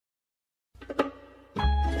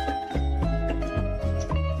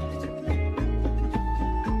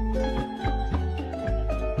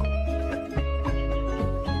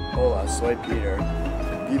soy Peter.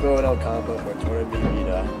 Vivo en el campo por toda mi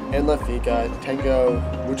vida. En la finca tengo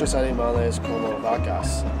muchos animales como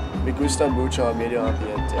vacas. Me gusta mucho el medio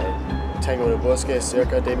ambiente. Tengo un bosque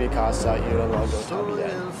cerca de mi casa y un lago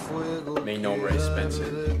también. Mi nombre es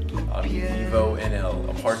Spencer. Vivo en el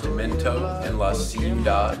apartamento en la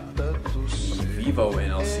ciudad. Vivo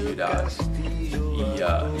en la ciudad y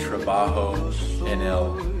trabajo en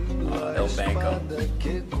el banco.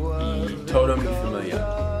 Y toda mi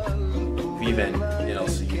familia viven en la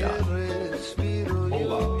ciudad.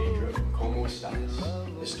 Hola Pedro, ¿cómo estás?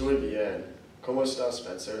 Estoy bien. ¿Cómo estás,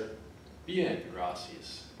 Spencer? Bien,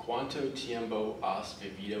 gracias. ¿Cuánto tiempo has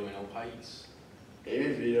vivido en el país? He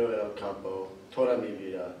vivido en el campo toda mi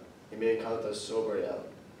vida y me encanta sobre él.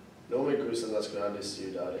 No me gustan las grandes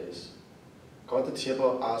ciudades. ¿Cuánto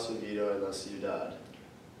tiempo has vivido en la ciudad?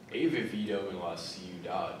 He vivido en la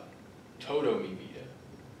ciudad toda mi vida,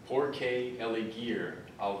 porque elegir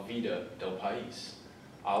la vida del país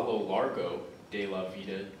a lo largo de la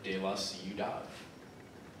vida de la ciudad.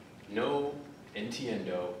 No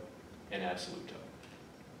entiendo en absoluto.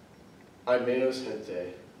 Hay menos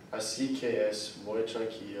gente, así que es muy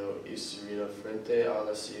tranquilo y sereno frente a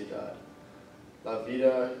la ciudad. La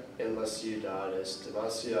vida en la ciudad es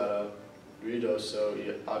demasiado ruidoso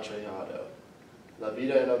y atrayado. La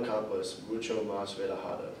vida en el campo es mucho más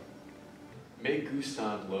relajado. Me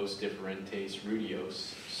gustan los diferentes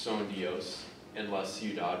ruidos, sonidos en la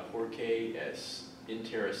ciudad porque es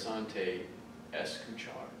interesante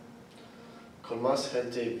escuchar. Con más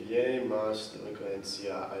gente viene más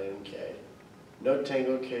delincuencia aunque no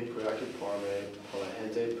tengo que preocuparme por la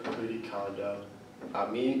gente perjudicando a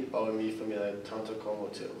mí o a mi familia tanto como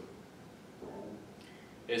tú.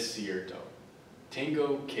 Es cierto,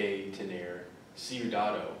 tengo que tener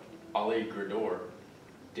cuidado alrededor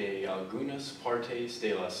de algunas partes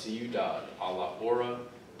de la ciudad a la hora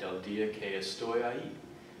del día que estoy ahí.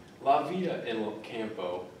 La vida en el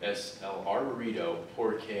campo es el aburrido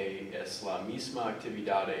porque es la misma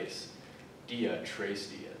actividades día tras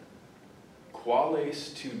día. ¿Cuál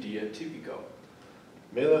es tu día típico?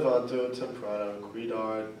 Me levanto temprano a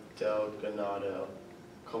cuidar del ganado,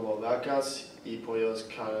 como vacas y pollos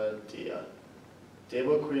cada día.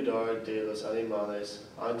 Debo cuidar de los animales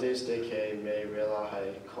antes de que me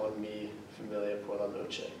relaje con mi familia por la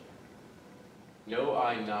noche. No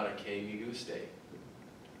hay nada que me guste.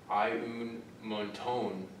 Hay un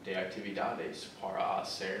montón de actividades para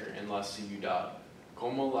hacer en la ciudad,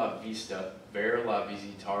 como la vista, verla,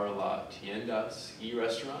 visitar las tiendas y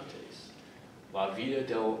restaurantes. La vida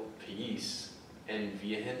del país en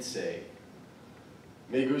viajense.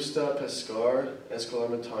 Me gusta pescar, escalar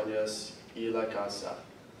montañas y la caza.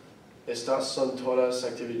 Estas son todas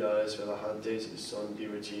actividades relajantes y son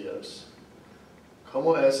divertidas.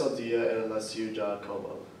 ¿Cómo es el día en la ciudad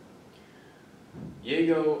como?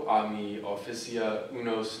 Llego a mi oficina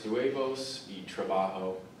unos nuevos y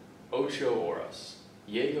trabajo 8 horas.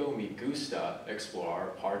 Llego me gusta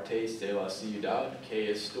explorar partes de la ciudad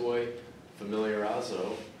que estoy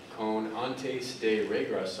familiarizado con antes de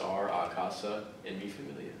regresar a casa en mi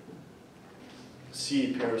familia.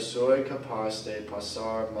 Sí, pero soy capaz de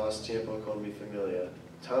pasar más tiempo con mi familia.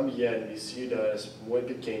 También mi ciudad es muy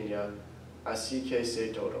pequeña, así que sé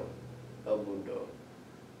todo el mundo.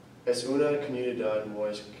 Es una comunidad muy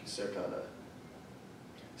cercana.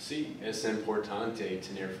 Sí, es importante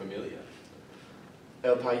tener familia.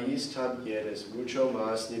 El país también es mucho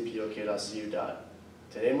más limpio que la ciudad.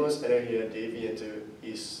 Tenemos energía de viento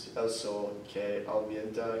y el sol que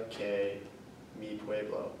aumenta que mi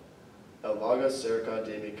pueblo. El lago cerca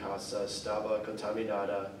de mi casa estaba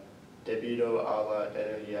contaminada debido a la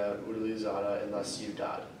energía utilizada en la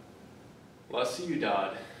ciudad. La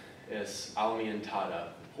ciudad es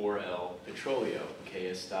alimentada por el petróleo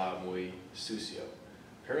que está muy sucio,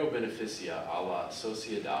 pero beneficia a la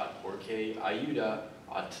sociedad porque ayuda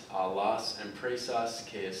a las empresas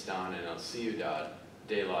que están en la ciudad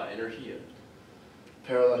de la energía.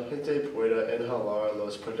 Pero la gente puede inhalar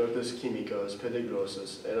los productos químicos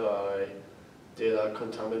peligrosos en el aire de la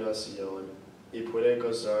contaminación y puede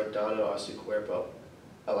causar daño a su cuerpo.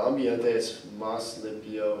 El ambiente es más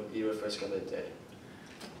limpio y refrescante.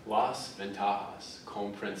 Las ventajas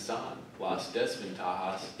compensan las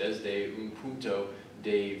desventajas desde un punto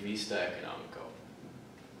de vista económico.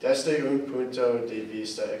 Desde un punto de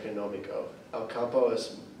vista económico, el campo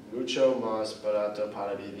es mucho más barato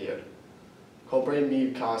para vivir. Compré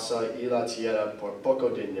mi casa y la tierra por poco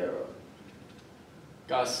dinero.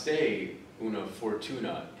 Gasté una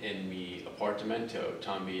fortuna en mi apartamento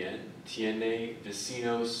también. Tiene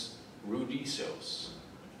vecinos ruidosos.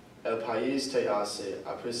 El país te hace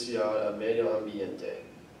apreciar el medio ambiente.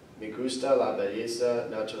 Me gusta la belleza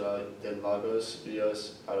natural de lagos,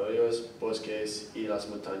 ríos, arroyos, bosques y las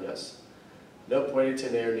montañas. No puede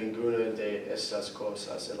tener ninguna de estas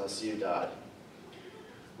cosas en la ciudad.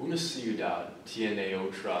 Una ciudad tiene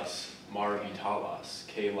otras maravillas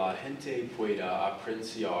que la gente pueda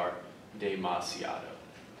apreciar demasiado.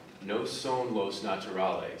 No son los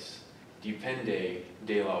naturales, depende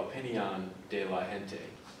de la opinión de la gente.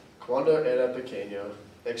 Cuando era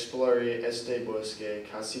pequeño, exploré este bosque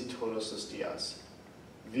casi todos los días.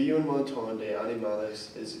 Vi un montón de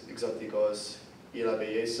animales exóticos y la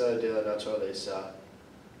belleza de la naturaleza.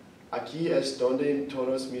 Aquí es donde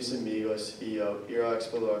todos mis amigos y yo iban a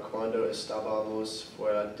explorar cuando estábamos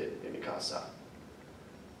fuera de mi casa.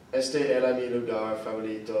 Este era mi lugar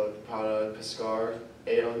favorito para pescar.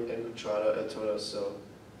 He encontrado el tesoro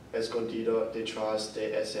escondido detrás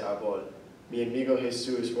de ese árbol. Mi amigo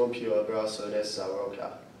Jesús rompió el brazo en esa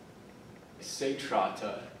roca. Se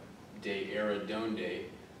trata de era donde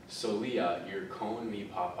solía ir con mi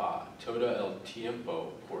papá todo el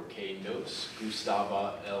tiempo porque nos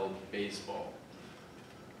gustaba el béisbol.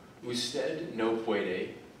 Usted no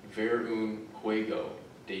puede ver un juego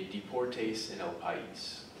de deportes en el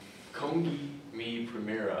país. Cogí mi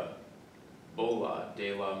primera bola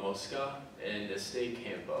de la mosca en este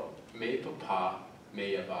campo. Mi papá me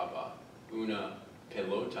llevaba una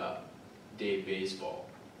pelota de béisbol.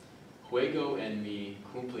 Juego en mi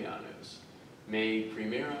cumpleaños. Mi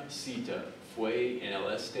primera cita fue en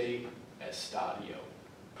el estadio.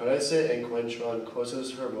 Parece encuentran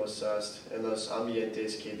cosas hermosas en los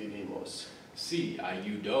ambientes que vivimos. Sí,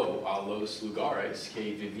 ayudó a los lugares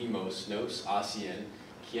que vivimos nos hacen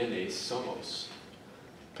quienes somos.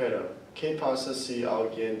 Pero, ¿qué pasa si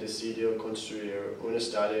alguien decidió construir un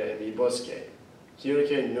estadio en mi bosque? Quiero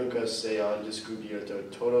que nunca se han descubierto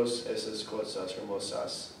todas esas cosas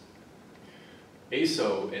hermosas.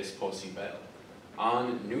 Eso es posible.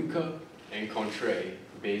 Nunca encontré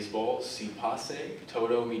béisbol si pasé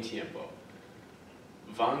todo mi tiempo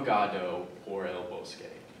vagando por el bosque.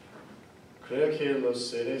 Creo que los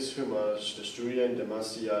seres humanos destruyen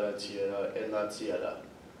demasiada tierra en la tierra.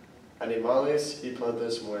 Animales y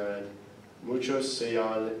plantas mueren, muchos se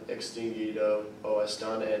han extinguido o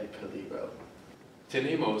están en peligro.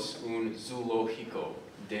 Tenemos un zoológico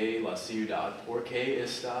de la ciudad porque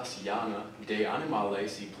está llena de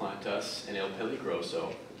animales y plantas en el peligroso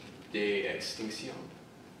de extinción.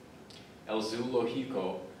 El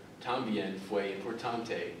zoológico también fue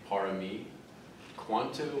importante para mí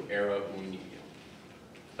cuando era un niño.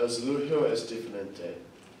 El zoológico es diferente.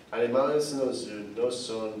 Animales en el zoo no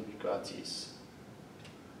son gratis.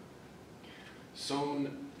 Son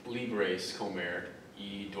libres comer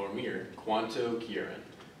y dormir cuando quieren.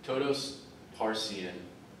 Todos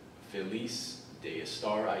parecen felices de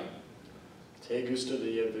estar ahí. ¿Te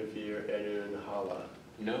gustaría vivir en una jaula?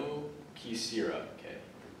 No quisiera que.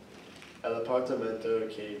 El apartamento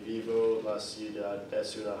que vivo la ciudad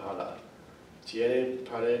es una jaula. Tiene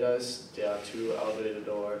paredes de a tu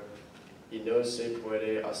alrededor y no se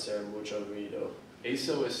puede hacer mucho ruido.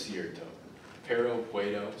 Eso es cierto, pero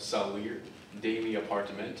puedo salir de mi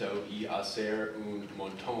apartamento y hacer un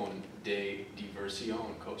montón de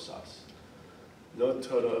diversión cosas. No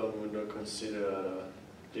todo el mundo considera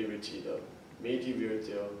divertido. Me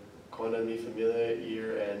divirtió cuando mi familia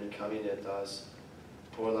ir en camionetas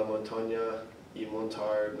por la montaña y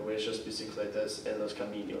montar nuestras bicicletas en los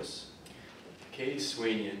caminos. Que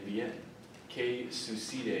sueñen bien. ¿Qué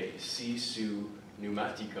sucede si su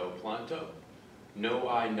neumático plantó?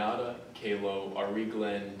 No hay nada que lo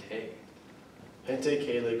arreglente. Gente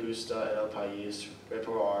que le gusta en el país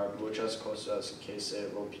reparar muchas cosas que se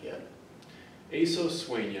rompían. Eso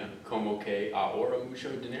sueña como que ahorra mucho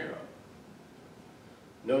dinero.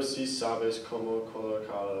 No si sabes cómo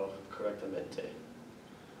colocarlo correctamente.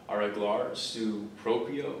 Arreglar su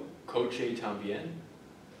propio coche también.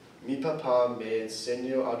 Mi papá me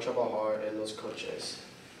enseñó a trabajar en los coches.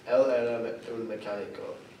 Él era un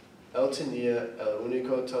mecánico. Él tenía el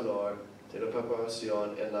único taller de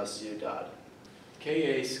reparación en la ciudad.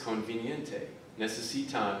 Que es conveniente.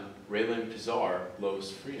 Necesitan reemplazar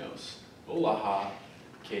los frenos. Olaja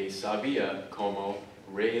que sabía cómo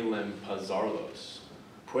reemplazarlos.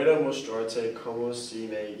 Puedo mostrarte cómo si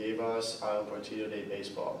me llevas a un partido de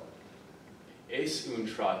béisbol. Es un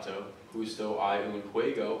trato. Justo hay un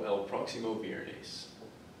juego el próximo viernes.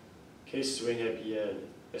 Que sueña bien.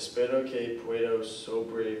 Espero que pueda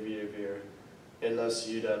sobrevivir en la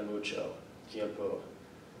ciudad mucho tiempo.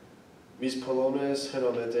 Mis pulmones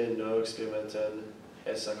generalmente no experimentan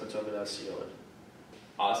esa contaminación.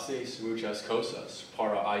 Haces muchas cosas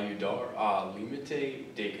para ayudar al límite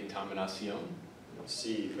de contaminación.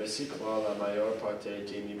 Sí, reciclo la mayor parte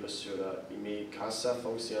de mi basura y mi casa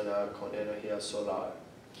funciona con energía solar.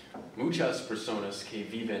 Muchas personas que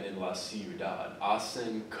viven en la ciudad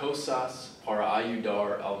hacen cosas para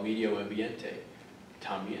ayudar al medio ambiente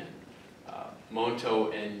también.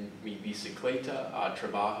 Monto en mi bicicleta a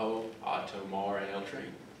trabajo, a tomar en el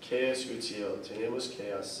tren. ¿Qué es útil? Tenemos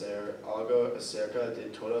que hacer algo acerca de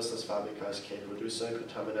todas las fábricas que producen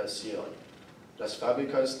contaminación. Las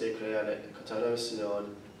fábricas crean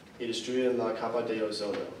contaminación y destruyen la capa de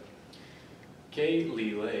ozono. Que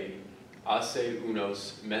ley hace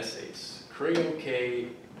unos meses creo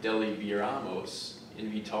que deliberamos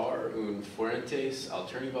invitar fuentes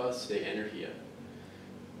alternativas de energía.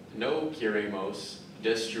 No queremos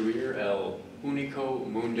destruir el único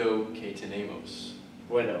mundo que tenemos.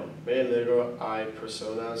 Bueno, me alegro hay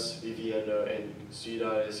personas viviendo en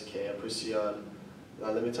ciudades que aprecian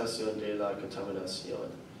la limitación de la contaminación.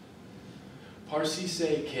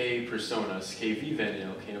 Parece que personas que viven en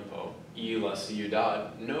el campo y la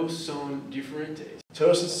ciudad no son diferentes.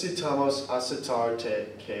 Todos necesitamos aceptar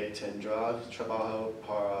que tendrá trabajo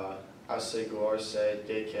para asegurarse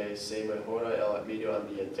de que se mejora el medio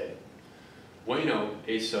ambiente. Bueno,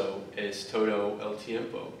 eso es todo el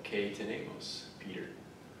tiempo que tenemos, Peter.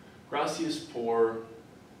 Gracias por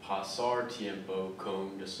pasar tiempo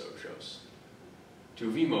con nosotros.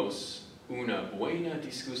 Tuvimos una buena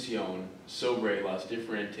discusión sobre las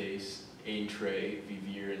diferencias entre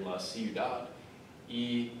vivir en la ciudad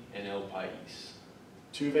y en el país.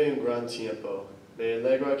 Tuve un gran tiempo. Me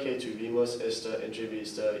alegra que tuvimos esta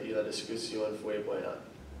entrevista y la discusión fue buena.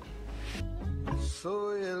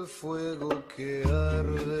 Soy el fuego que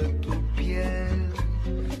arde tu piel,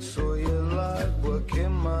 soy el agua que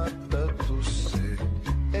mata tu sed,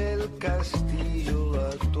 el castillo,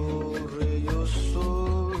 la torre, yo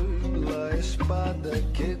soy la espada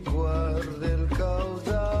que guarda el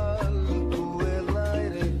caudal.